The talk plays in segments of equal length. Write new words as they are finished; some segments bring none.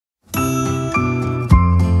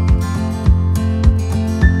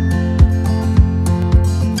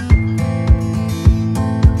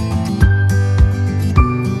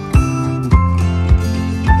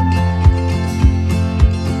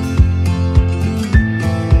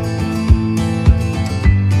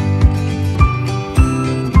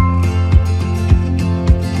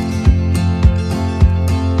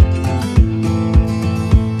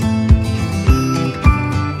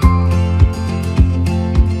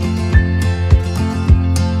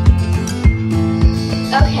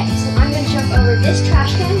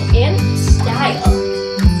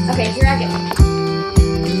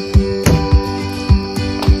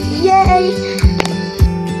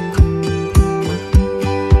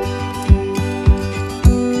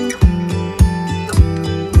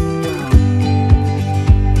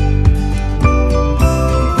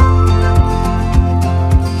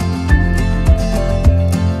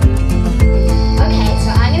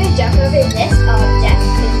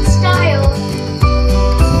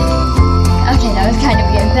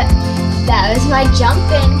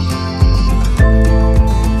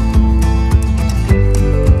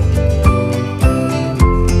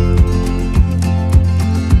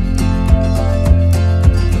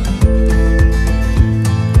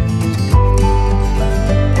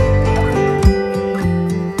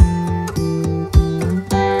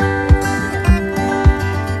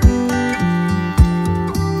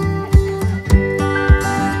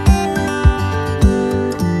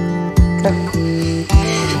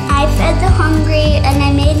I fed the hungry and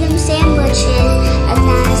I made them sandwiches, and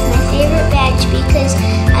that is my favorite badge because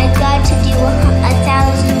I got to do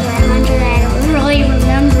 1,000 or 100, I don't really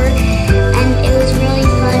remember, and it was really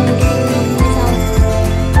fun doing them with all.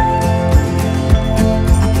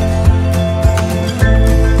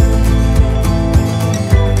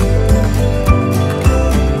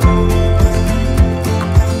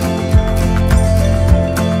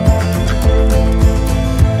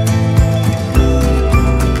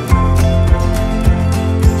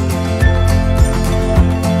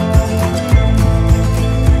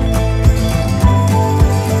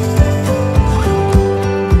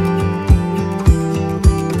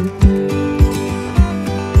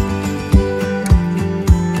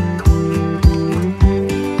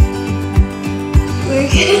 We're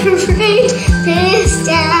gonna write this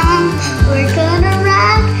down. We're gonna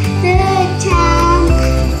rock the town.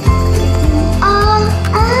 All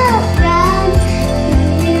around.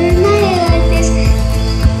 We're like this.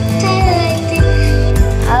 Like this.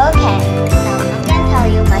 Okay, so I'm gonna tell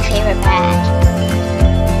you my favorite badge.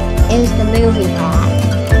 It was the movie badge.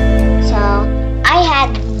 So I had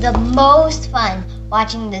the most fun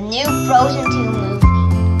watching the new Frozen 2 movie.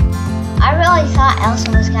 I really thought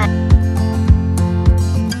Elsa was gonna.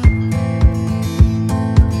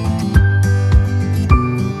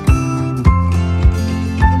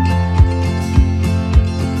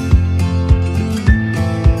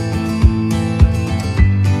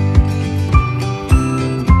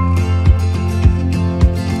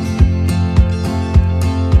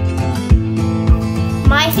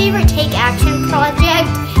 My favorite take action project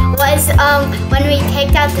was when we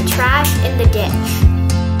picked out the trash in the ditch.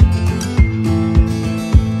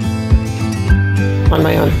 On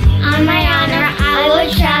my honor. On my honor, I will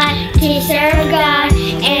try to serve God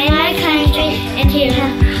and my country and to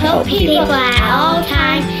help people at all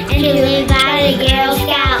times and to live by the Girl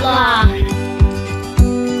Scout law.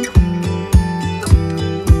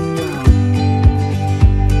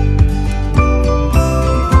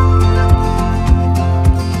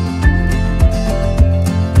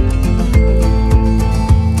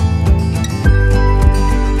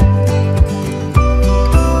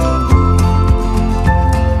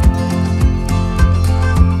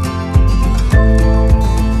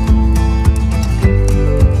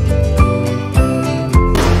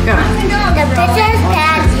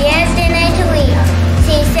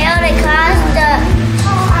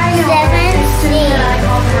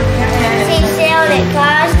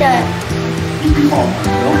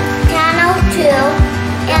 Channel 2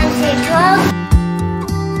 and she told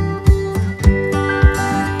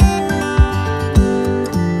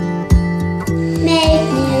make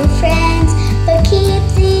new friends but keep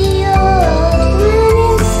the old one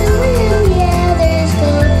and soon the others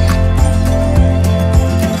go.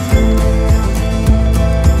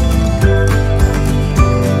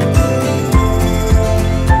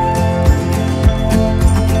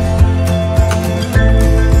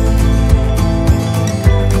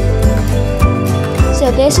 So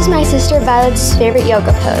this is my sister Violet's favorite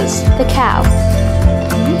yoga pose, the cow.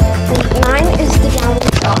 And mine is the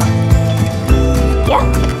downward dog. Yeah.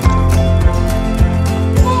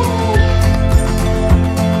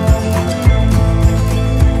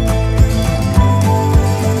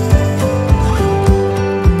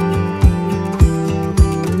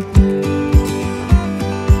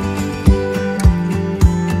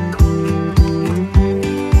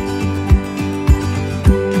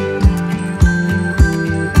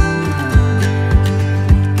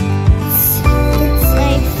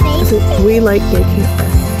 We like day camp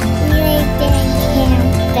best. We like day camp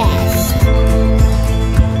best.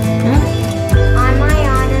 On my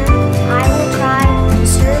honor, I will try to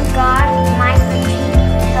serve God, my country,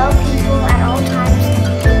 and help people at all times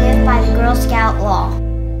to live by the Girl Scout law.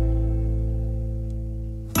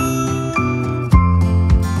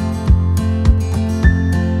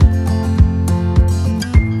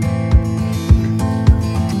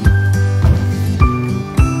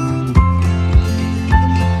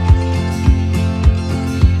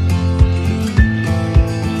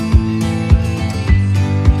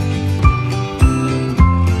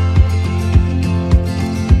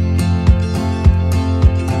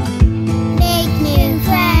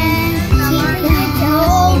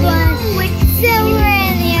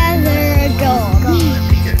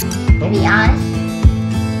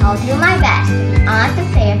 I'll do my best to be honest and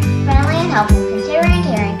fair, friendly and helpful, considerate and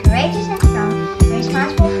caring, courageous and strong,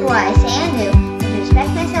 responsible for what I say and do, to respect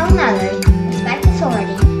myself and others, respect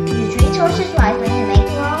authority, use resources wisely, and make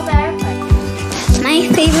the world a better place.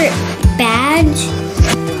 My favorite badge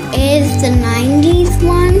is the 90s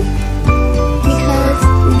one because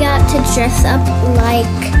we got to dress up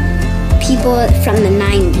like people from the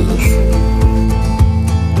 90s.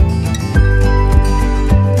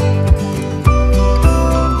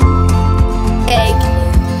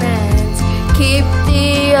 Keep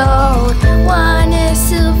the old. One is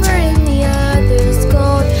silver and the other's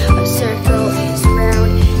gold. A circle is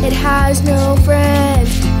round, it has no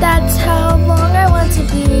friends. That's how long I want to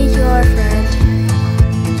be your friend.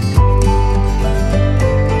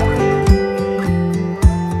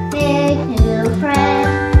 Make new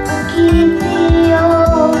friends, keep the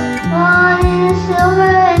old. One is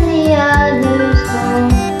silver and the other's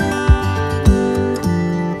gold.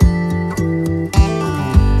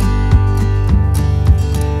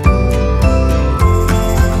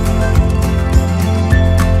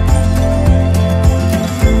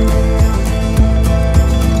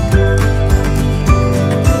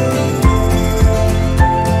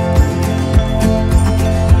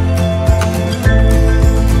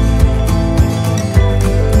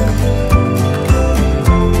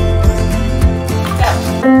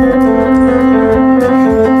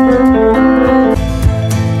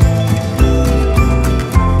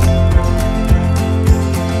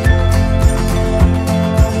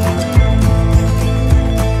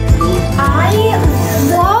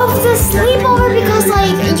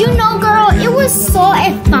 So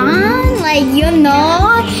fun, like, you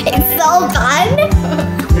know, it's so fun.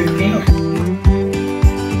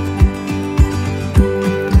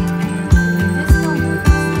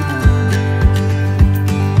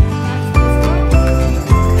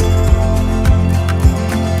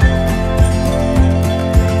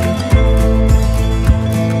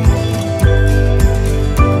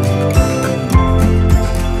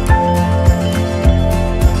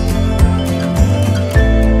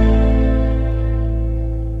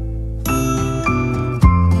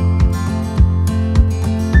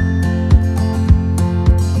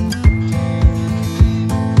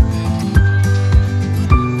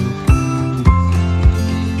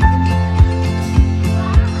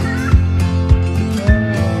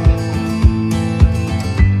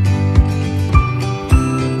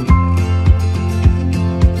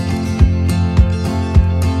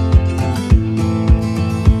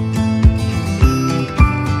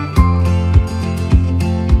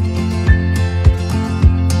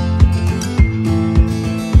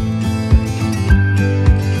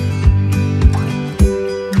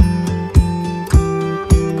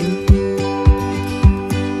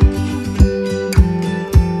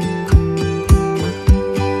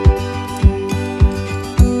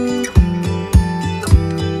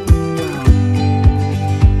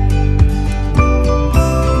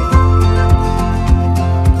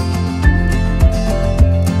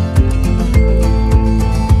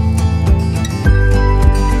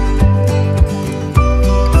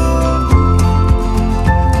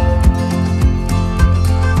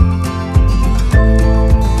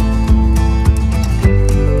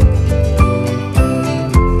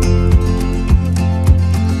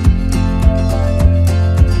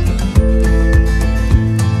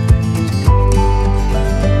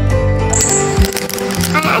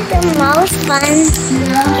 Most fun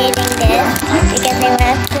getting this because they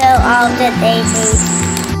went through all the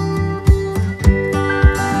daisies.